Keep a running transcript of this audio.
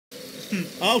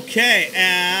Okay,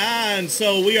 and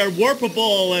so we are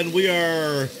warpable, and we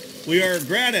are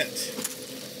granite.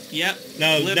 Yep.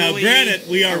 Now granite,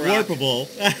 we are warpable.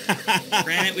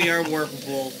 Granite, we are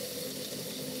warpable.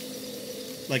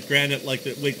 Like granite, like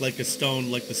a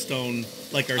stone, like the stone,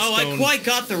 like our stone. Oh, I quite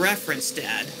got the reference,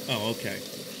 Dad. Oh, okay.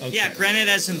 Yeah, granite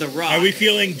as in the rock. Are we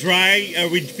feeling dry? Are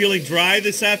we feeling dry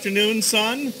this afternoon,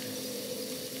 son?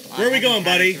 Where are we going,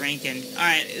 buddy? Drinking. All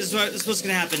right, this is what's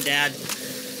gonna happen, Dad.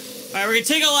 All right, we're gonna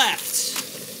take a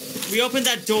left. We opened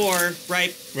that door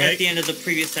right at the end of the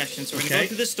previous session, so we're gonna go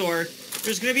through this door.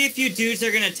 There's gonna be a few dudes that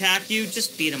are gonna attack you.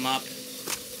 Just beat them up.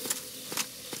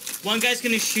 One guy's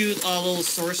gonna shoot little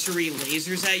sorcery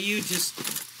lasers at you. Just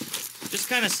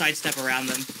kind of sidestep around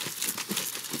them. To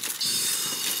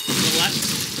the left.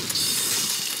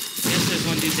 Yes, there's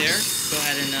one dude there. Go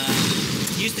ahead and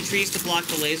use the trees to block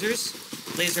the lasers.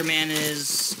 Laser man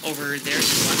is over there to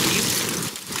the left of you.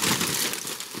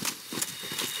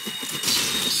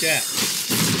 Yeah.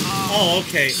 Oh,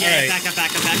 okay. Yeah, all right. back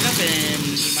up, and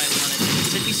you might want to take a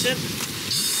sippy sip.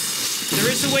 There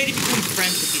is a way to become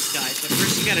friends with these guys, but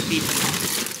first you gotta beat them up.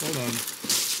 Hold on.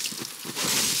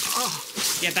 Oh.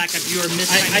 Yeah, back up. You are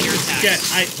mistiming your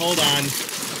attacks. Hold on.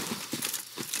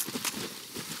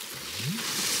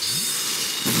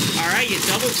 Alright, you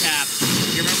double tapped.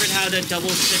 You remembered how to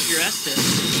double sip your Estus.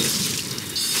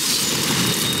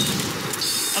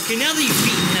 Okay, now that you've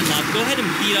beaten him up, go ahead and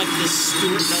beat up this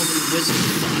Stuart Melvin wizard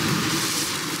fuck.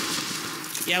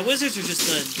 Yeah, wizards are just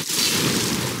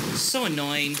so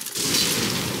annoying.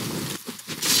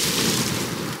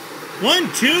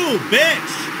 1-2,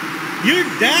 bitch! You're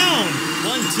down!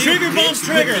 1-2, trigger bump bitch,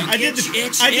 trigger.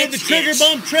 Whippy, I did the trigger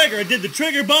bump trigger. I did the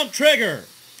trigger bump trigger.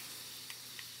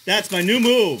 That's my new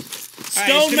move.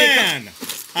 Stone Man.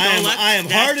 I am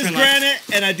hard as granite,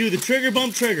 and I do the trigger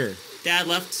bump trigger. Dad,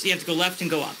 left. So you have to go left and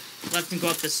go up. Left and go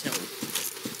up this hill.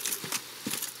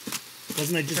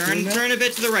 Wasn't I just doing that? Turn a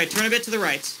bit to the right. Turn a bit to the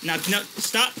right. Now, no,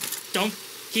 stop. Don't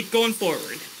keep going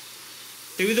forward.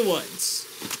 Through the woods.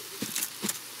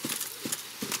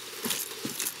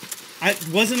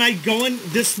 Wasn't I going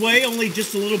this way? Only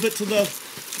just a little bit to the.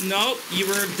 No,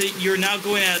 you're now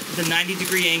going at the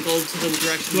 90-degree angle to the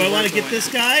direction. Do I want to get this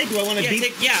guy? Do I want to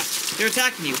beat? Yeah, they're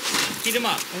attacking you. Beat him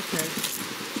up. Okay.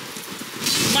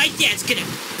 My dad's gonna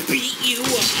beat you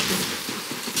up.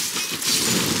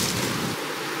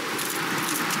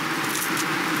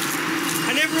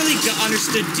 I never really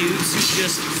understood dudes who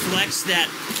just flex that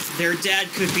their dad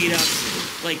could beat up,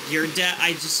 like, your dad.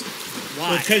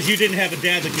 Why? Well, because you didn't have a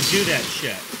dad that could do that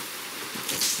shit.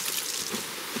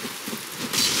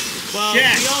 Well,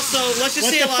 he also, let's just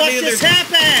say a lot of the others... What the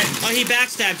fuck just happened? Oh, he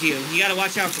backstabbed you. You gotta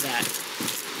watch out for that.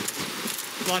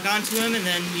 Block onto him, and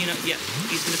then, you know, yeah,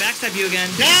 he's gonna backstab you again.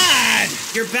 God!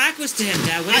 Your back was to him,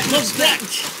 Dad. What did you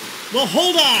expect? Well,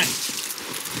 hold on.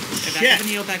 Okay, back up and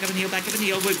heal, back up and heal, back up and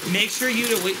heal. Wait, make sure you...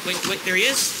 Wait, there he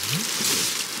is.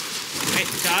 Okay,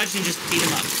 dodge and just beat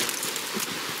him up.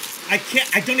 I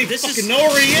don't even fucking know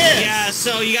where he is! Yeah,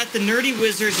 so you got the nerdy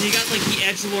wizards, and you got, like, the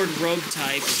edgelord rogue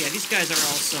types. Yeah, these guys are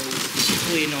also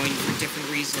equally annoying for different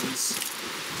reasons.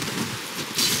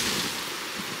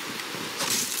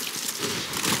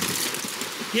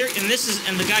 Here, and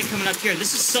the guy coming up here,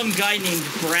 this is some guy named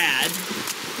Brad.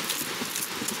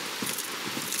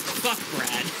 Fuck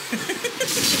Brad.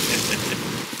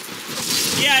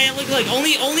 Yeah, look,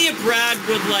 only a Brad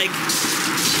would, like,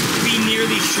 be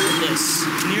nearly shirtless.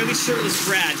 Nearly shirtless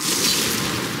Brad.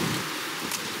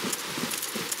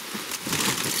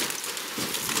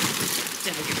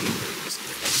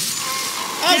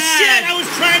 Oh shit, I was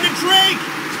trying to drink!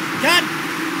 God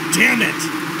damn it!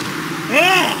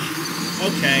 Ugh!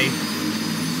 Okay.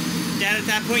 Dad, at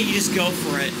that point, you just go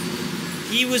for it.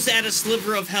 He was at a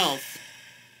sliver of health.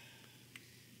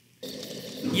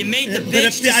 You made the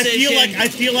bitch decision. I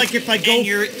feel like if I go, and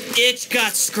your itch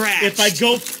got scratched. I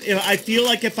feel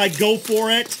like if I go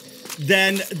for it,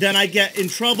 then I get in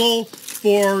trouble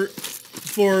for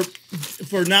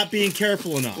not being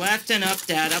careful enough. Left and up,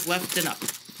 Dad. Up, left and up.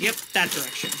 Yep, that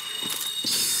direction.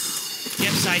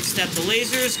 Yep, sidestep the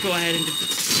lasers. Go ahead and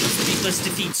let's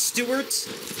defeat Stuart.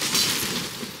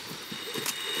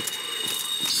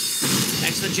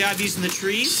 Excellent job using the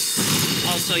trees.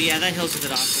 Also, yeah, that hill's a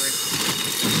bit awkward.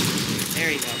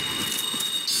 There you go.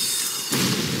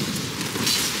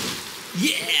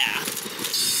 Yeah!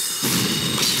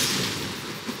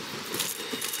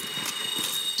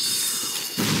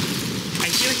 I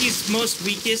feel he's most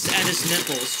weakest at his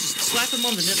nipples. Just slap him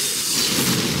on the nipples.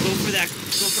 Go for that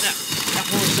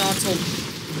horizontal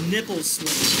nipple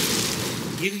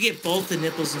swing. You can get both the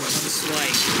nipples in one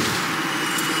swipe.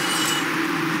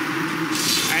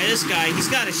 Alright, Alright, this guy, he's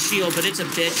got a shield, but it's a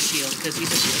bitch shield, because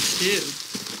he's a bitch dude.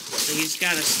 So he's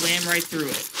got to slam right through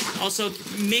it. Also,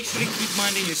 make sure to keep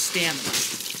minding your stamina.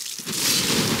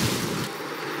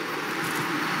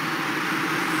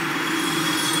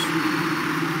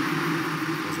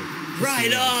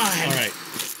 Right on! Alright.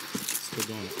 Still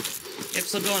going up. Yep,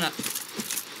 still going up.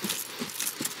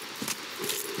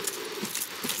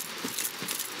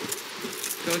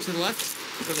 Go to the left.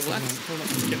 Go to the left. Hold on.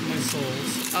 I'm getting my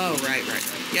souls. Oh, right.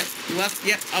 Yep, left,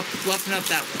 yep, up, left and up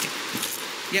that way.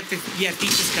 Yep, yeah,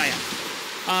 beat this guy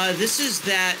up. This is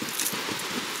the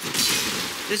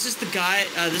guy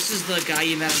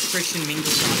you met on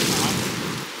ChristianMingle.com.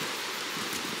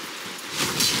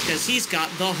 Because he's got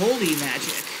the holy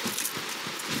magic.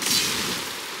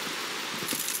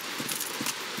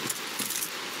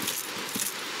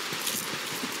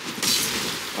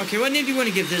 Okay, what name do you want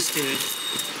to give this dude?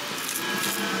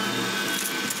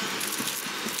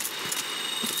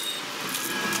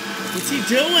 What's he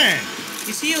doing?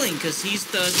 He's healing, because he's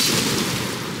the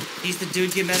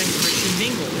dude you met in Christian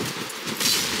Mingle.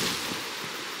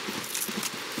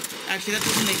 Actually, that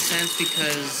doesn't make sense,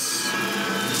 because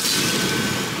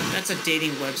that's a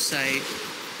dating website.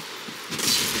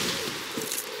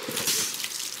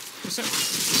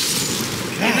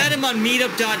 You met him on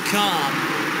meetup.com.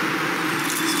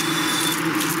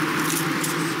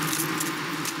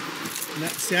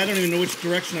 See, I don't even know which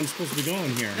direction I'm supposed to be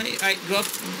going here. Alright, go up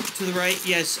to the right.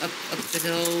 Yes, up the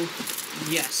hill.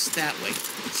 Yes, that way.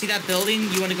 See that building?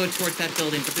 You want to go towards that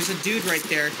building, but there's a dude right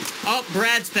there. Oh,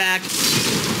 Brad's back.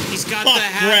 He's got the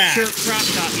hat, shirt, crop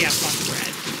top. Yeah, fuck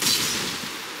Brad.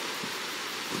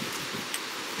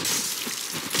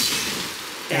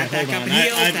 Back up and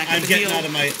heal. I'm getting out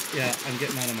of my. Yeah, I'm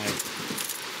getting out of my.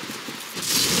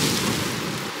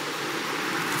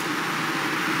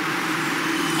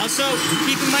 Also,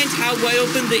 keep in mind how wide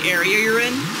open the area you're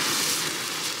in.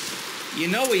 You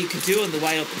know what you could do in the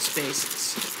wide open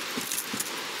spaces.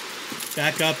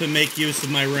 Back up and make use of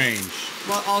my range.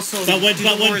 Well, also, but when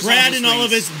Brad and all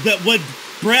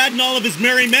of his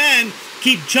merry men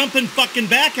keep jumping fucking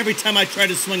back every time I try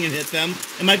to swing and hit them,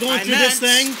 am I going through this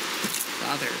thing?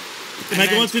 Father. Am I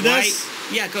going through this?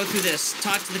 Yeah, go through this.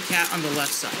 Talk to the cat on the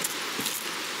left side.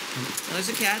 Now there's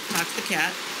a cat. Talk to the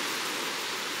cat.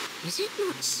 Is it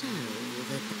not so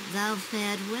that thou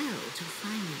fared well to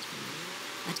find me?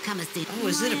 Oh,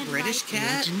 is it a British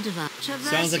cat?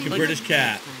 Sounds like a British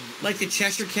cat. Like the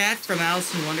Cheshire Cat from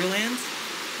Alice in Wonderland?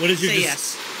 What did you say?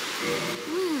 Yes.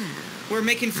 Well, we're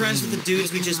making friends with the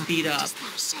dudes we just beat up.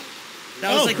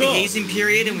 That was cool. The hazing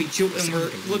period, and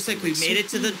looks like we made it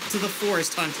to the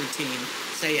forest hunter team.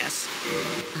 Say yes.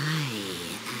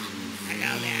 I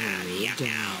am very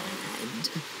glad.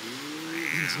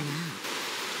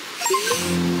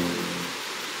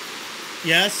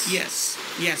 Yes?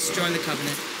 Yes, join the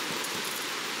Covenant.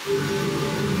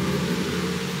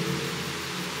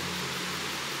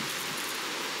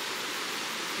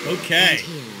 Okay.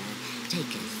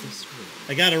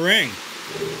 I got a ring.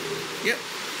 Yep.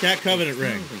 Cat Covenant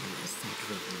ring.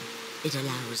 It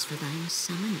allows for thine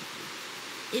summoning.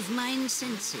 If mine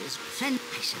senses friend,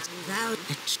 I shall thou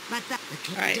but that the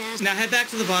Alright, now head back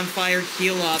to the bonfire,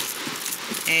 heal up,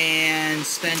 and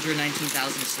spend your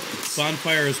 19,000 souls.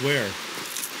 Bonfire is where?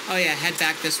 Oh yeah, head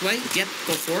back this way. Yep,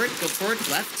 go forward,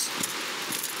 left.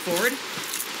 Forward.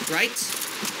 Right.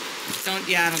 I don't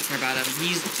care about him.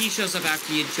 He shows up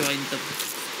after you join the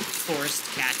Forest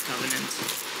Cat Covenant.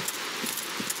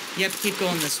 Yep, keep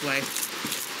going this way.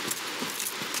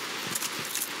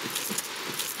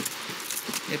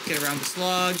 Yep, get around this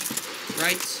log.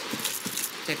 Right.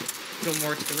 Go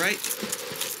more to the right.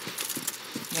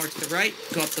 More to the right.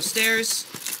 Go up the stairs.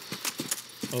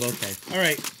 Oh, okay.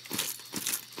 Alright.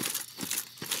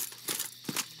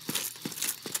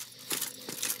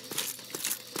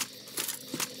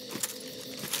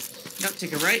 Nope,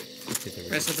 take a right.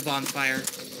 Rest of the bonfire.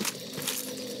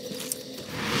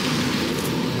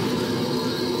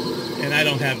 And I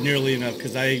don't have nearly enough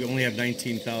because I only have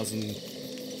 19,000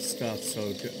 stuff.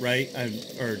 So, right?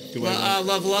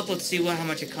 Level up. Let's see how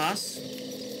much it costs.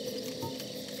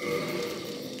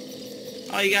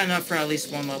 Oh, you got enough for at least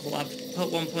one level up.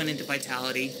 Put 1 point into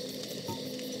vitality.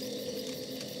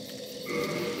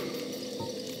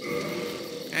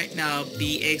 Alright, now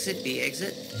B exit.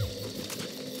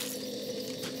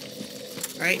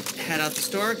 Alright, head out the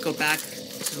store, go back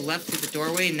to the left through the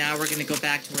doorway, and now we're gonna go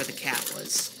back to where the cat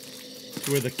was.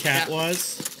 To where the cat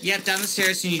was? Yep, down the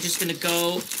stairs, and you're just gonna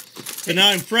go... But now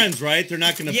I'm friends, right? They're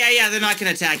not gonna... Yeah, they're not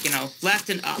gonna attack, left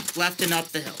and up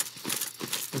the hill.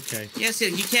 Okay. Yes,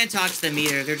 you can't talk to them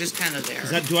either, they're just kind of there.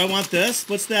 Do I want this?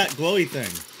 What's that glowy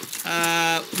thing?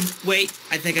 Wait.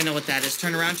 I think I know what that is.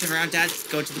 Turn around, Dad.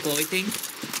 Go to the glowy thing.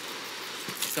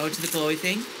 Go to the glowy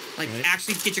thing. Like,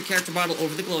 actually get your character model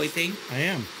over the glowy thing. I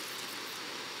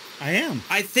am.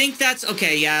 I think that's...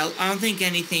 Okay, yeah. I don't think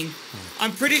anything...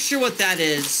 I'm pretty sure what that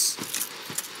is.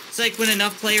 It's like when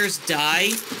enough players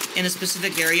die in a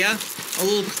specific area, a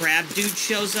little crab dude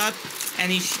shows up,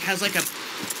 and he has like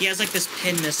this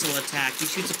pin missile attack. He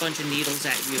shoots a bunch of needles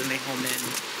at you, and they home in.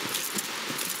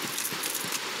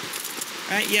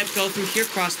 Alright, yep, go through here,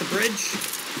 cross the bridge.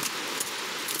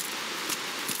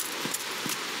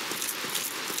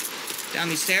 Down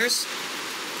these stairs.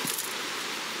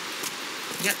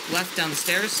 Yep, left down the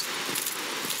stairs.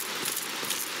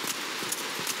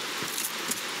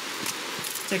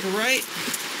 Take a right.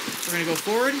 We're gonna go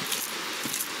forward.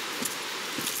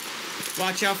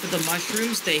 Watch out for the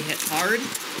mushrooms. They hit hard.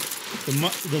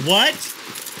 The what?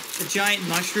 The giant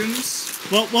mushrooms.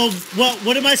 Well,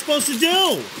 what am I supposed to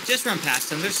do? Just run past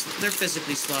them. They're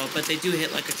physically slow, but they do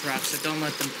hit like a truck, so don't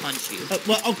let them punch you.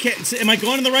 Well, okay. So am I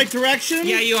going in the right direction?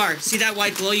 Yeah, you are. See that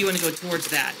white glow? You want to go towards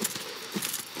that.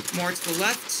 More to the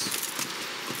left.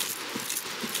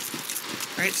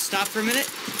 All right, stop for a minute.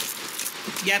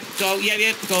 Yep, go.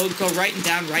 Yep. Go right and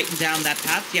down that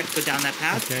path. Yep, go down that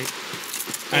path. Okay.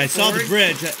 I saw the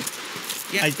bridge.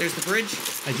 Yep, there's the bridge.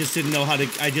 I just didn't know how to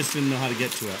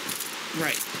get to it.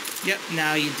 Right. Yep.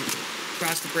 Now you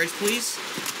cross the bridge, please.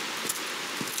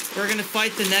 We're gonna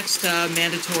fight the next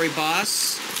mandatory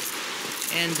boss,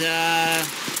 and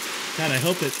God, I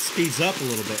hope it speeds up a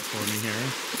little bit for me here.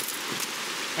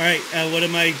 All right. What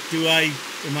am I?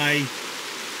 Am I?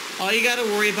 All you gotta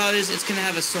worry about is it's gonna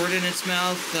have a sword in its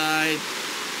mouth.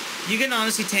 You can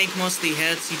honestly tank most of the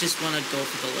hits. You just want to go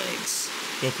for the legs.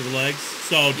 Go for the legs.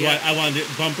 So do I want to do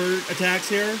bumper attacks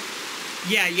here?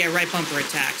 Yeah, right. Bumper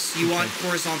attacks. You want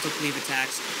horizontal cleave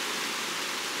attacks.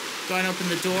 Go ahead and open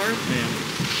the door. Yeah.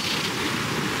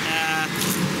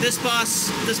 This boss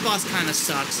kind of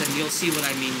sucks, and you'll see what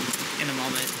I mean in a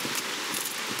moment.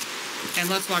 And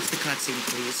let's watch the cutscene,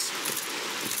 please.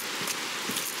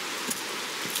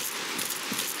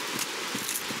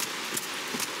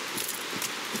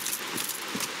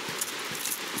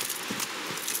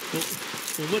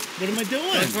 Well, what am I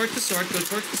doing? Go towards the sword. Go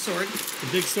towards the sword. The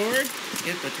big sword?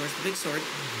 Yep, go towards the big sword.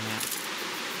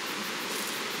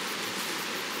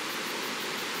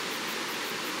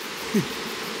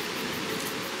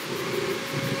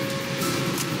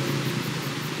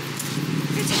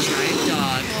 It's a giant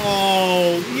dog.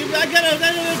 Oh, I gotta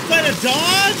fight a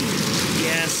dog?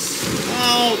 Yes.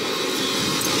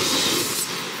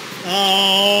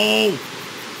 Oh.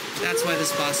 That's why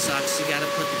this boss sucks. You gotta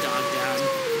put the dog down.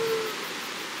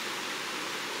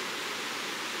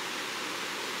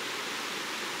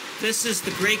 This is the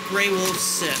Great Grey Wolf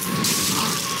Sith.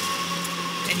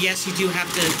 And yes, you do have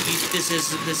to. This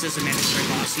is a mandatory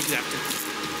boss. You have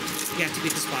to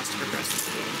beat this boss to progress this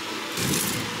game.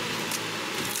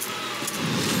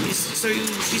 So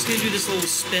she's gonna do this little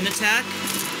spin attack.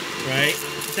 Right.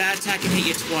 That attack can hit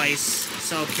you twice,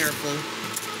 so careful.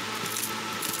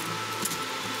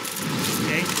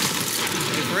 Okay.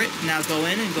 Wait for it. Now go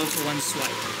in and go for one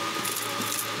swipe.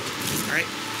 All right.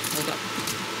 Hold up.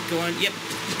 Go on. Yep.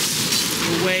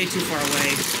 You're way too far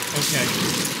away. Okay.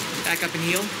 Back up and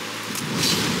heal.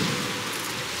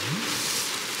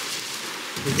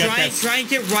 Try and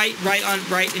get right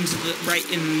into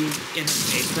in her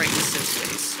face, right in the Sith's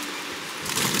face.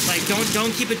 Like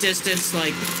don't keep a distance,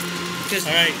 like just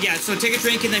yeah. So take a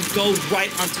drink and then go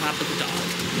right on top of the dog.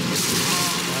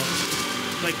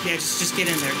 Like yeah, just get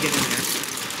in there,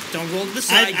 Don't roll to the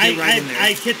side, get right in there.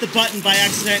 I hit the button by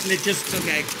accident and it just... It's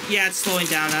okay. Yeah, it's slowing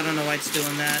down. I don't know why it's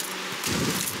doing that.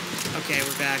 Okay,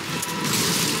 we're back.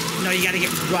 No, you gotta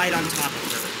get right on top of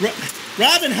her.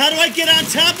 Robin, how do I get on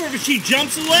top of her if she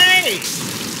jumps away?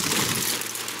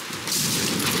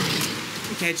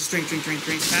 Okay, just drink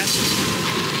fast.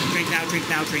 Drink now.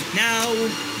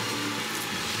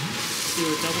 Do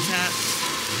a double tap.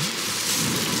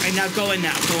 Alright, now go in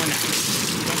now. Don't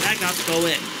back up, go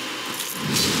in.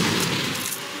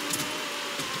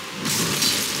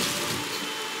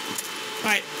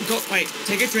 Alright,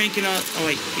 take a drink and oh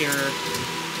wait, here.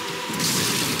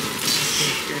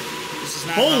 This is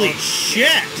not holy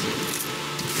shit!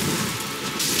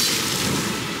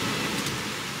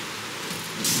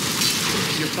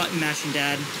 You're button mashing,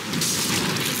 Dad.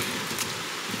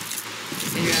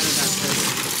 And you're out of that first.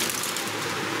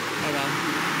 Oh well.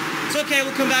 It's okay,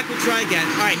 we'll come back, we'll try again.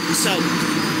 Alright, so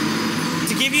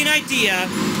to give you an idea,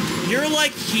 you're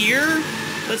like here.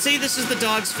 Let's say this is the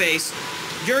dog's face.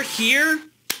 You're here.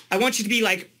 I want you to be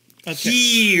like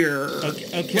here.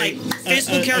 Okay. Like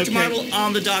physical character model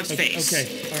on the dog's face. Okay.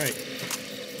 All right.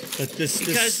 But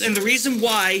and the reason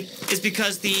why is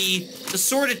because the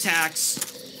sword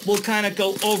attacks will kind of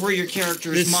go over your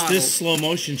character's model. This slow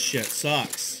motion shit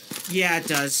sucks. Yeah, it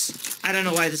does. I don't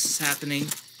know why this is happening.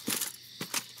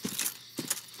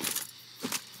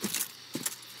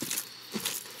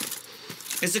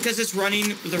 Is it because it's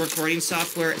running the recording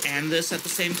software and this at the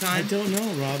same time? I don't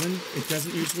know, Robin. It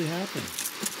doesn't usually happen.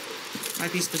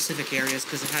 Might be specific areas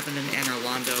because it happened in Anne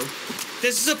Orlando.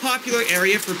 This is a popular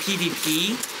area for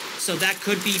PvP, so that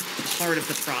could be part of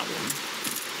the problem.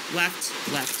 Left,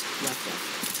 left, left,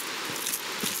 left.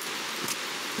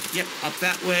 Yep, up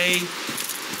that way.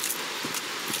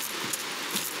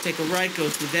 Take a right, go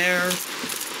through there.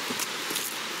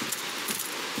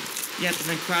 Yep, and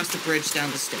then cross the bridge down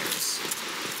the stairs.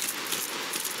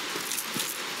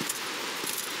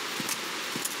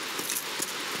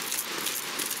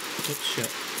 Oh,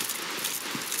 shit.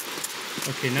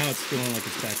 Okay, now it's feeling like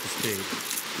it's back to speed.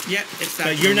 Yep, it's back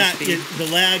to speed. But you're not, the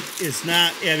lag is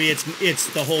not, I mean, it's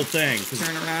the whole thing.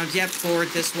 Turn around, yep, forward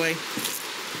this way.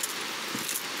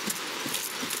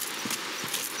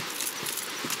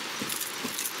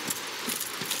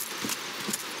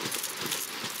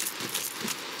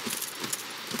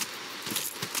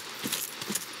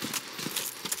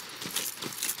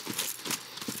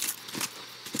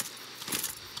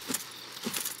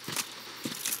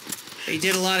 He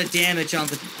did a lot of damage on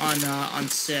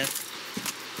Sif.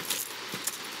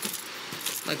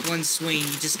 Like one swing,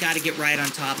 you just got to get right on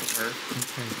top of her.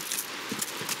 Okay.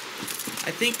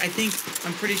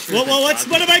 I'm pretty sure. Whoa!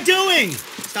 What am I doing?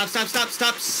 Stop!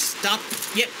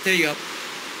 Yep, there you go.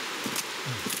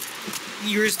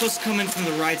 You were supposed to come in from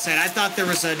the right side. I thought there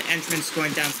was an entrance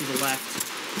going down through the left.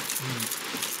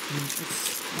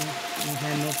 No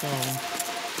harm, no foul.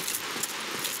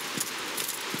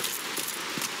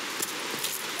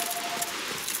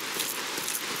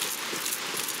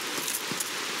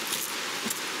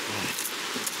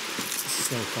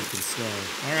 So fucking slow.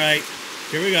 All right,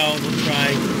 here we go. We'll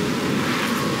try.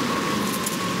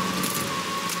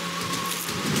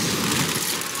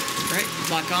 Right,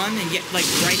 lock on, and get like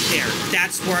right there.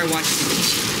 That's where I want you to be.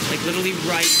 Like literally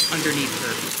right underneath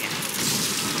her if you can.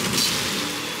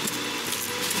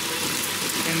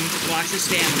 And watch your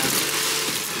stamina.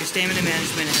 Your stamina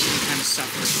management has been kind of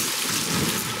suffering.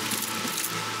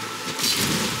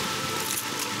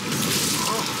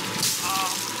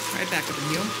 Right, back up and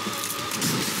heal.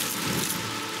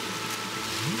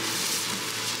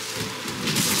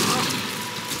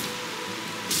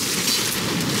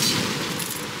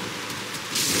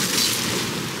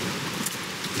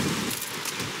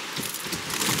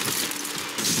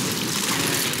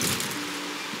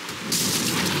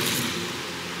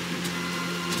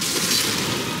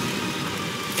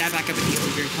 Back up and heal.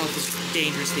 Your health is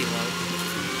dangerously low.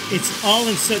 It's all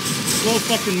in such slow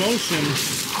fucking motion.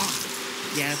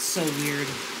 Yeah, it's so weird.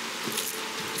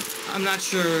 I'm not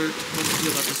sure what to do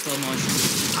about the slow motion.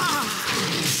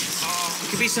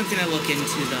 It could be something I look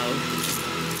into, though.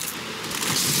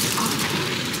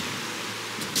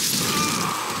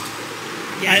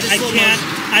 Yeah, I can't.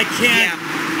 Yeah.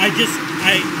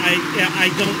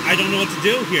 I don't know what to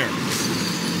do here.